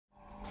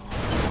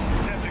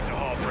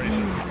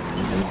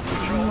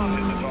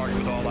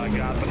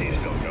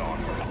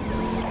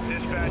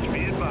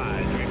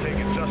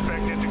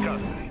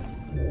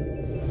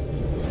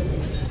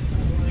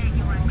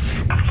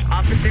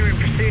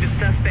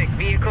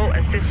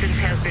assistance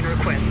has been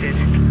requested.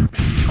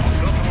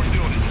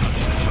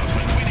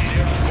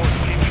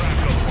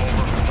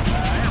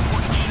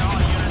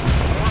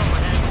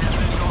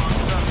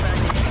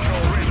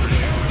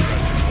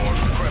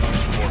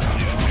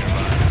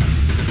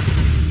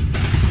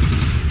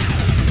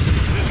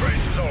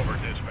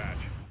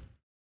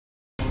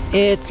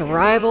 It's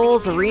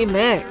Rivals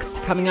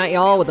Remixed, coming at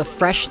y'all with a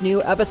fresh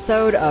new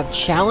episode of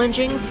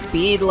Challenging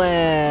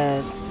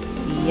Speedlists.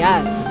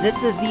 Yes,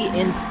 this is the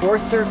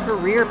Enforcer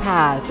career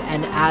path,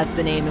 and as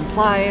the name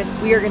implies,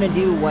 we are gonna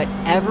do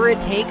whatever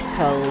it takes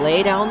to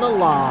lay down the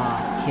law.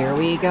 Here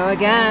we go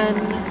again.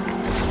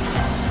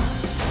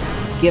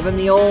 Give him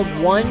the old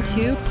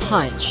 1-2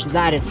 punch.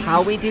 That is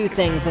how we do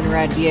things in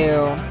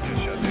Redview.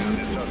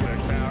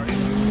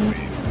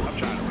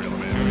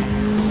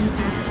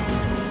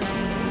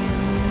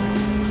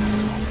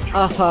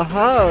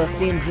 Oh-ho-ho,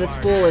 seems this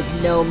fool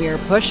is no mere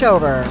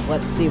pushover.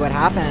 Let's see what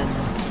happens.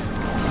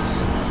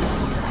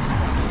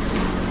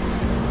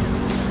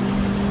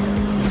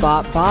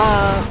 Bop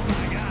bop.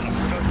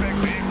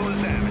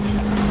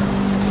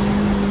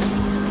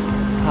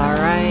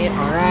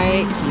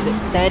 Alright, keep it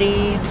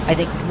steady. I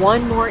think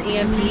one more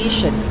EMP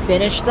should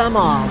finish them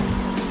off.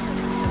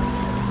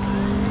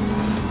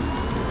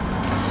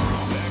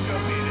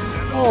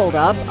 Hold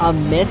up, a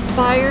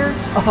misfire?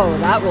 Oh,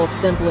 that will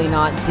simply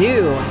not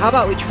do. How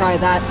about we try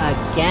that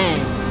again?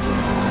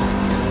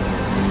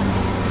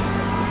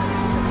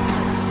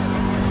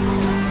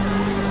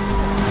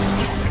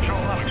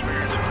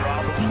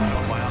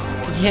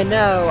 You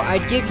know,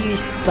 I'd give you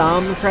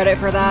some credit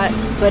for that,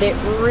 but it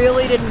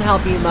really didn't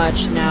help you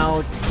much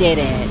now, did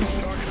it?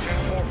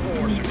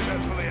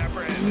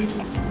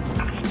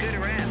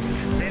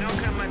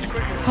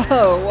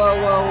 Oh,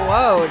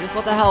 whoa, just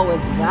what the hell was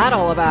that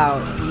all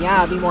about?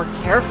 Yeah, be more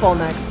careful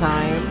next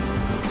time.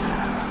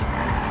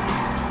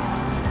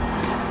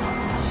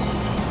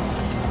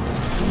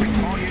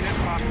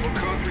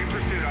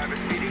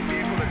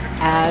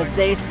 As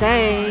they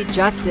say,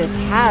 justice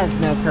has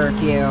no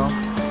curfew.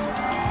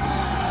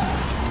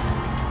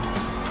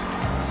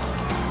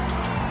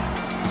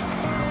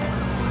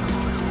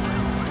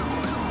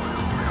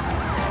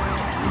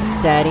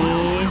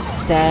 Steady.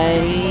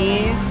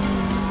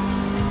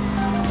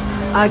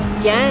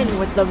 Again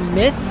with the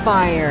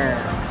misfire.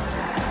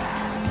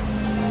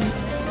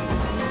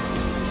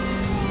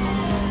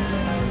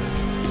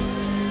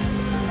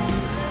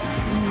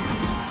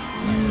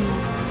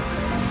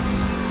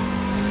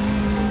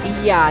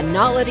 Yeah,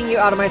 not letting you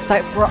out of my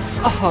sight for—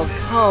 oh,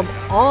 come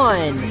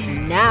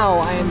on! Now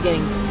I am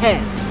getting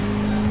pissed.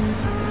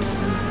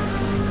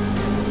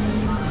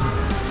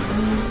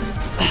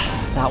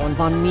 That one's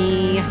on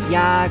me.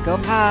 Yeah, go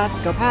past.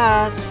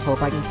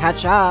 Hope I can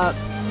catch up.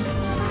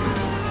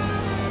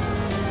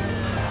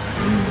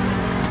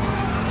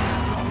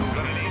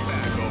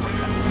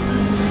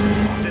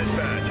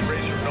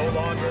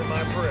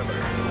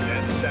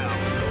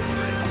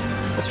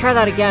 Let's try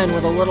that again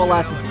with a little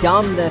less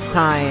dumb this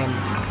time.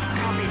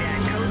 Copy that.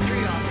 Code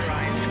 3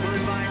 authorized. We'll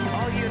advise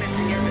all units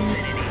in your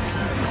vicinity.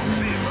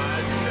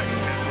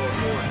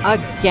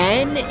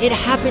 Again? It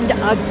happened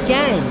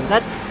again!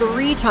 That's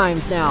 3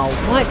 times now.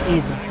 What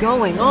is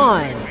going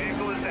on?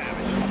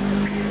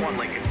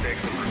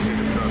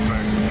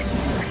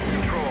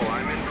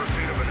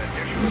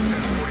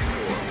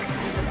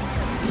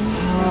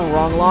 Oh,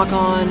 wrong lock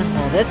on.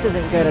 Well, this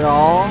isn't good at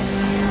all.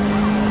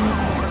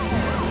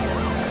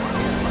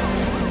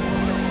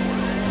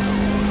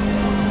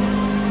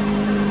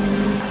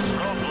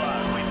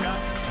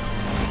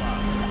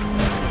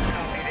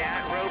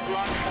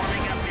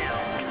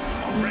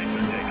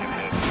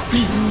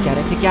 Get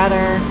it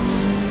together.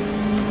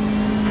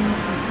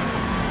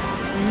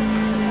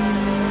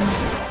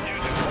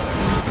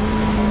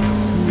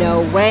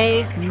 No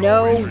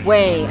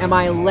way am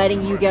I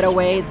letting you get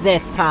away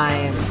this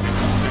time.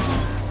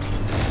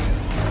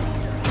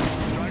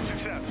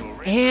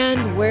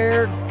 And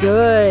we're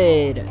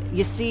good.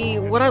 You see,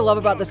 what I love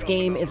about this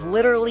game is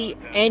literally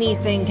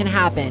anything can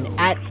happen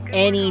at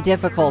any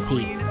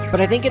difficulty. But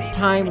I think it's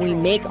time we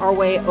make our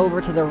way over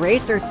to the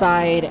racer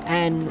side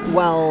and,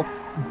 well,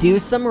 do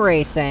some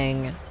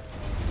racing.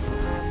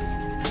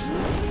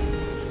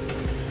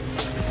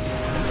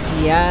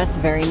 Yes,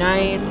 very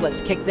nice.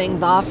 Let's kick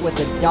things off with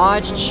the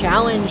Dodge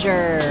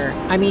Challenger.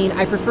 I mean,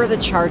 I prefer the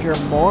Charger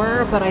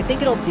more, but I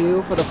think it'll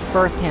do for the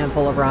first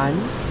handful of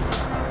runs.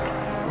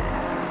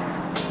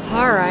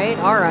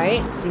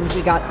 Alright. Seems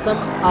we got some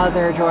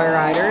other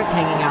joyriders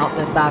hanging out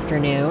this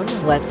afternoon.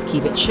 Let's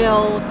keep it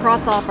chill,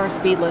 cross off our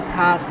speedless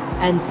tasks,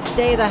 and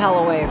stay the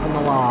hell away from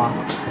the law.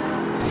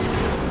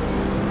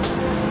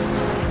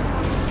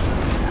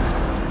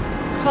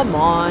 Come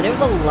on, it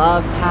was a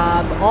love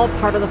tab, all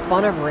part of the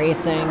fun of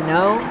racing,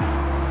 no?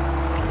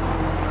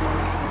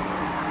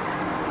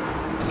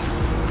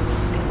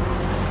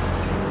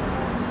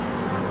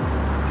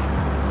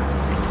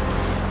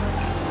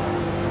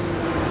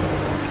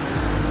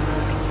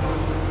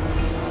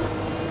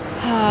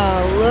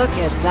 Look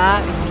at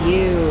that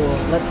view.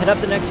 Let's head up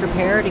the next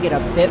repair to get a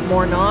bit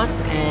more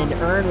NOS and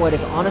earn what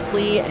is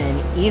honestly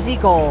an easy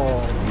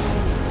goal.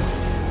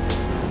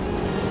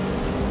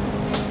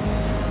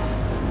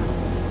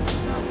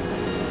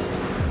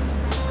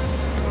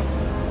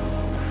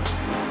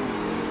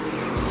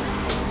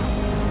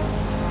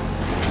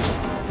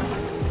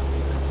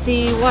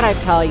 See, what I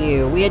tell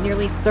you, we had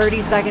nearly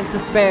 30 seconds to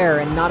spare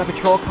and not a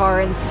patrol car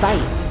in sight.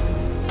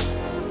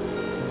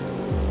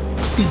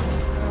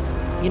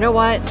 You know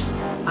what?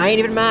 I ain't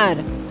even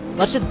mad.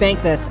 Let's just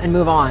bank this and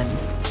move on.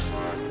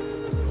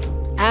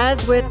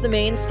 As with the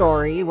main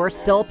story, we're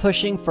still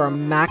pushing for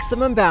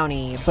maximum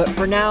bounty, but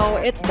for now,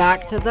 it's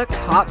back to the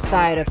cop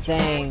side of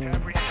things.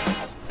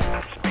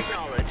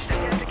 Acknowledged.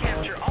 Attempt to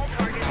capture all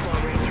targets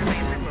while range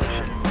remains in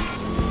motion.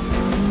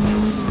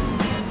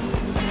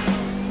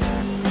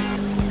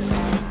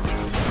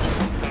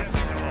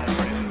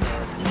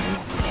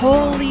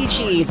 Holy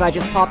jeez, I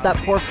just popped that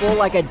poor fool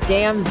like a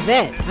damn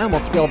zit. I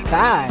almost feel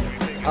bad.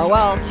 Oh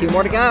well, 2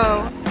 more to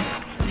go.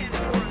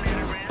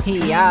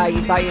 Yeah,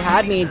 you thought you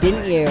had me,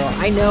 didn't you?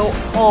 I know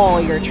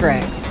all your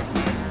tricks.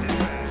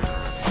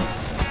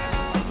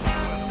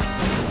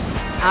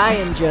 I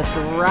am just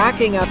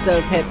racking up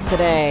those hits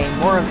today.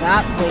 More of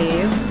that,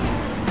 please.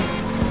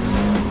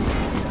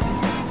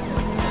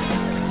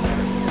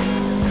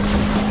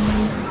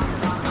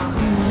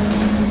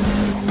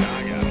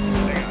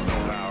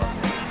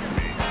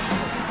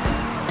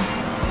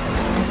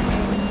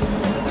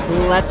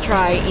 Let's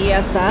try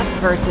ESF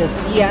versus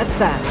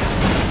ESF.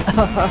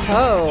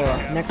 Oh,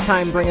 next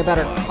time bring a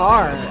better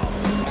car.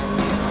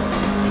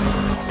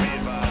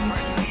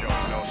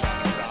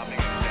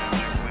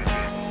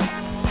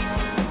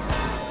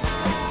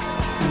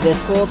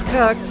 This fool's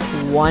cooked.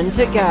 1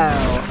 to go.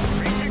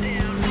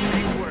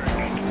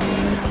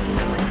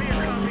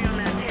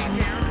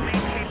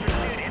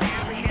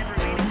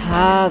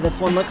 Ah, this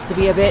one looks to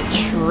be a bit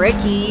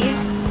tricky.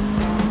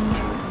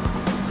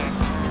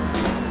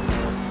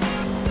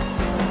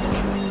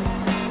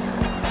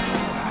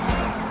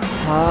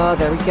 Oh,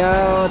 there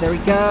we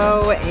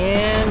go,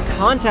 and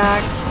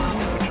contact.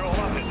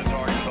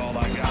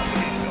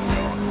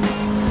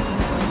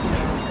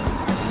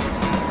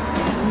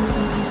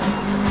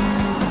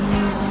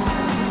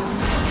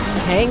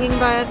 Hanging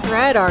by a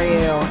thread, are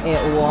you?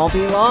 It won't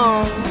be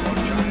long.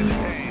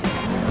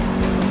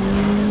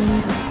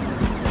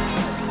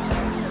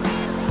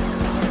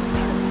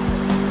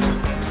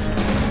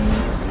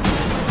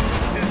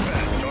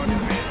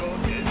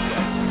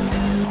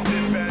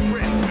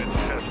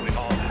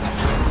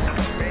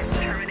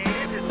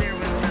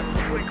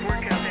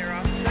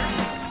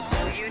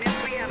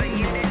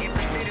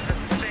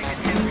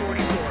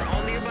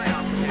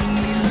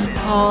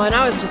 Oh, and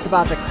I was just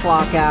about to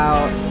clock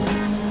out.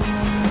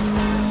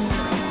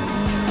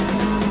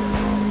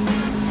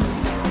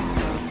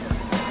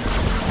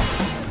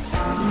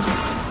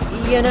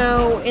 You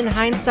know, in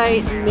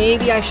hindsight,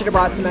 maybe I should have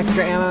brought some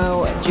extra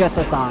ammo. Just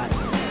a thought.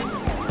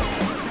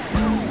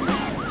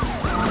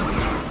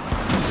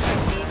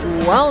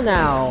 Well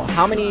now,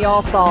 how many of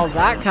y'all saw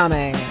that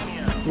coming?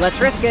 Let's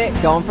risk it,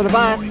 going for the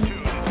bust.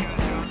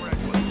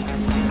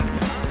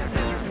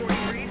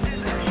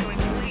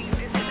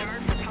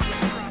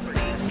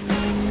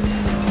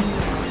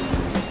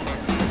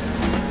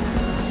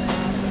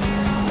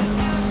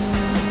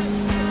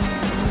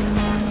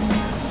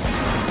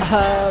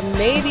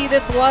 Maybe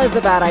this was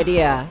a bad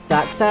idea.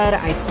 That said,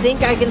 I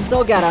think I can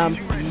still get him.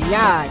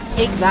 Yeah,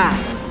 take that.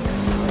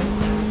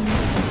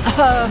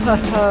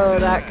 Oh,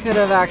 that could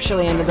have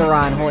actually ended the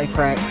run, holy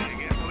frick.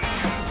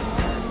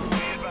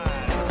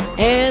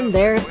 And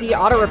there's the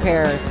auto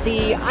repair.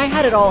 See, I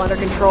had it all under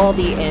control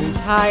the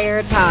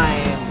entire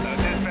time.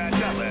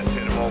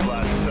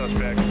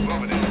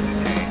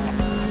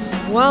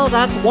 Well,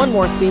 that's one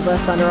more speed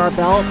list under our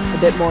belt, a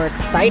bit more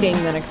exciting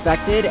than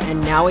expected,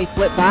 and now we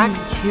flip back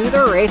to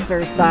the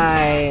racer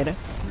side.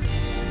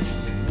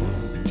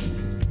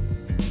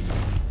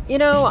 You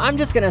know, I'm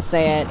just gonna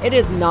say it, it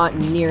is not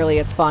nearly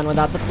as fun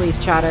without the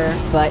police chatter,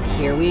 but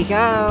here we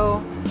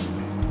go.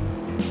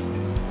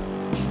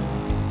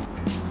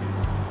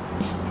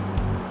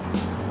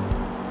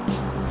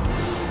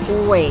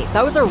 Wait,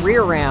 that was a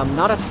rear ram,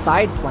 not a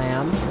side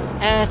slam.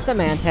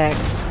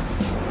 Semantics.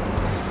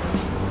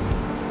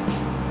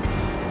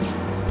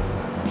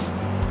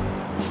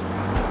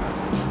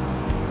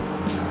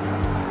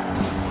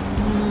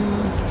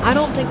 I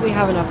don't think we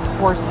have enough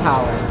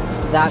horsepower.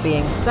 That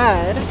being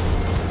said...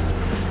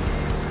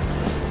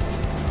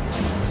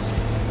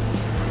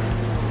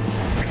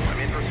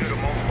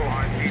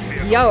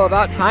 Yo,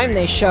 about time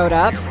they showed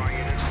up.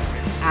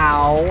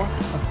 Ow.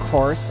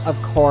 Of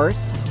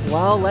course.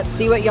 Well, let's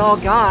see what y'all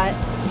got.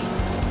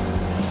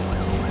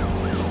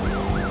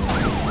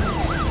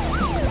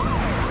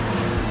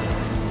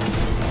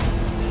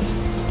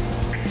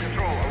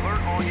 Control,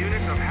 alert all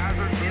units of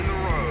hazards in the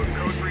road.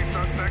 Code 3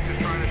 suspect is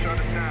trying to shut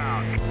us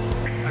down.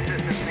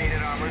 Assistance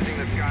needed, I'm losing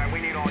this guy. We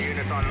need all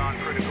units on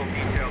non-critical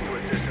detail to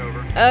assist,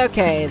 over.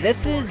 Okay,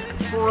 this is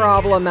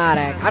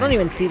problematic. I don't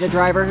even see the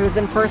driver who's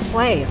in first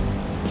place.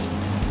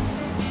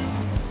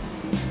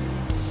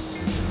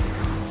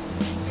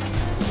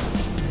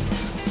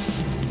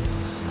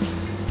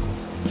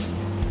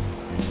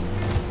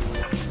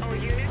 All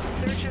units,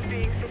 search is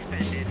being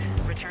suspended.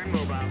 Return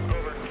mobile,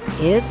 over.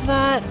 Is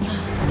that?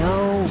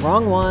 No,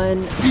 wrong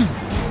one.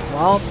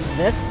 Well,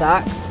 this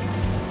sucks.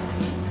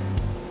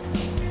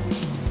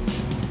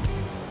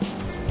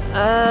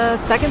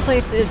 Second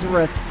place is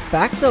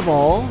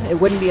respectable. It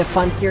wouldn't be a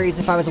fun series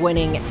if I was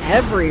winning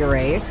every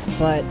race,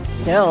 but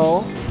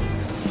still.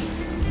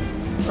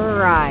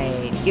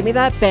 Right, give me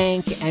that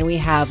bank, and we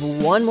have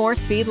one more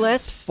speed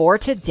list for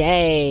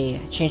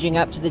today. Changing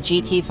up to the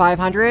GT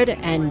 500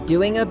 and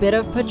doing a bit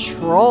of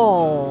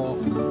patrol.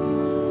 Be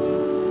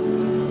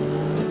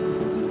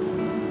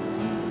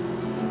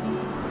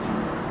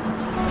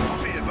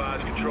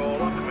advised,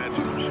 control. I'm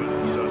commencing pursuit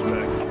of the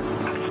suspect.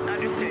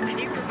 Understood. Can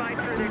you provide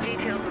further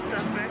details of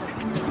suspect?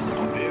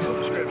 Vehicle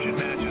description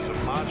matches a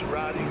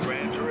Maserati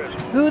Gran Turismo.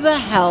 Who the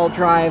hell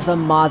drives a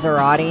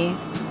Maserati?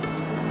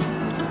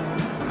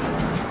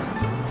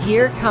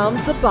 Here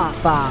comes the bop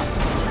bop.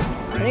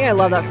 I think I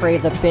love that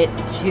phrase a bit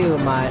too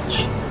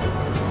much.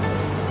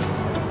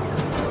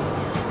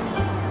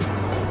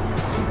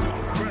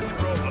 Aggressive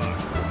roadblock.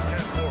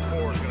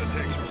 1044 is going to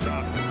take some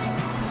stopping.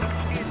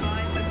 Be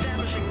advised,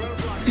 establishing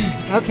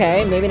roadblock.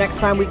 Okay, maybe next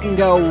time we can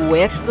go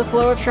with the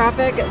flow of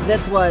traffic.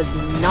 This was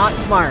not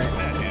smart.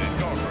 That unit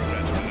call for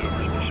events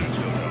maneuvers. Pursuit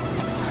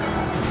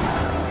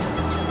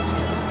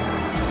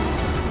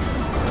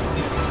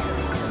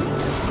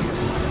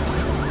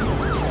still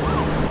going.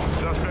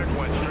 Suspect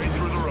went straight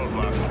through the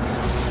roadblock.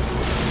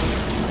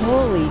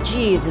 Holy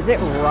jeez, is it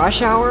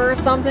rush hour or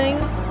something?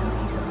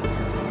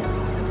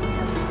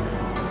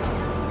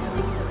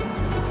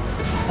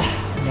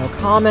 No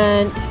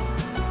comment.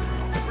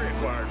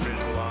 Reacquired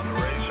visual on the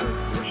racer.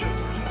 Pursuit.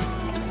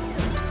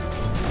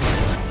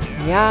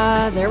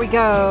 Yeah, there we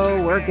go.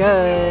 We're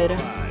good.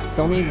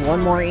 Still need one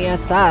more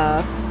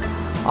ESF.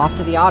 Off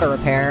to the auto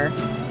repair.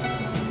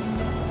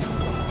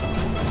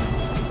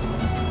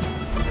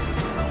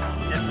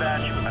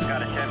 Dispatch, I've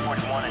got a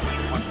 1041 and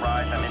 2-foot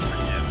rise. I'm in pursuit.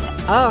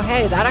 Oh,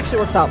 hey, that actually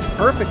works out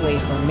perfectly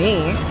for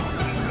me.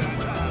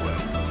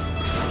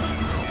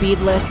 Speed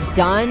list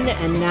done,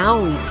 and now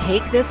we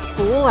take this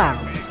fool out.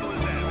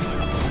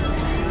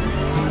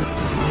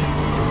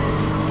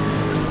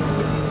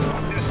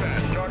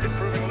 Dispatch, target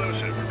proving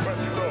elusive.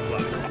 Requesting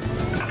roadblock.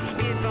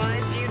 Be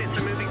advised, units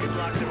are moving to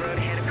block the road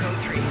ahead of code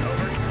 3.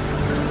 Over.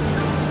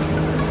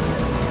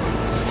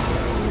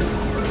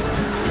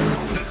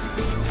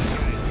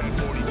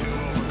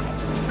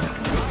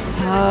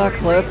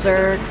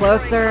 Closer,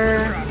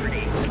 closer.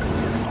 Property.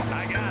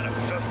 I got him.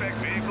 Suspect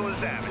vehicle is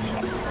damaged.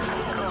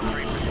 Code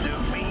 3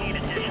 pursuit. We need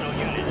additional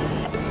units.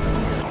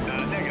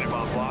 Negative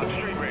on block.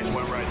 Street race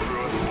went right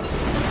through it.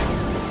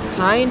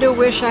 Kinda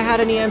wish I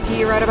had an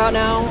EMP right about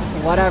now.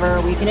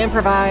 Whatever, we can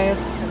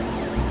improvise.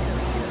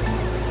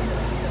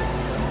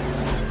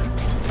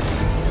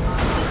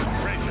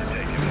 Racer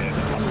taking hit.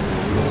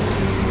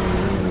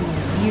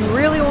 You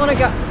really want to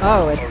go?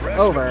 Oh, it's Arrest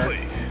over.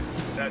 complete.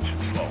 That should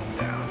slow him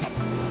down.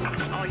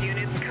 All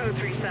units, code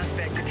 3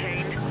 suspect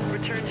detained.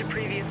 Return to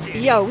previous duty.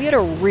 Yo, we had a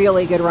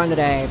really good run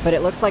today, but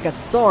it looks like a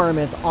storm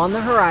is on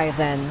the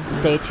horizon.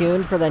 Stay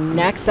tuned for the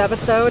next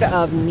episode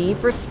of Need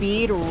for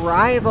Speed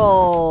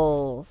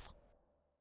Rivals.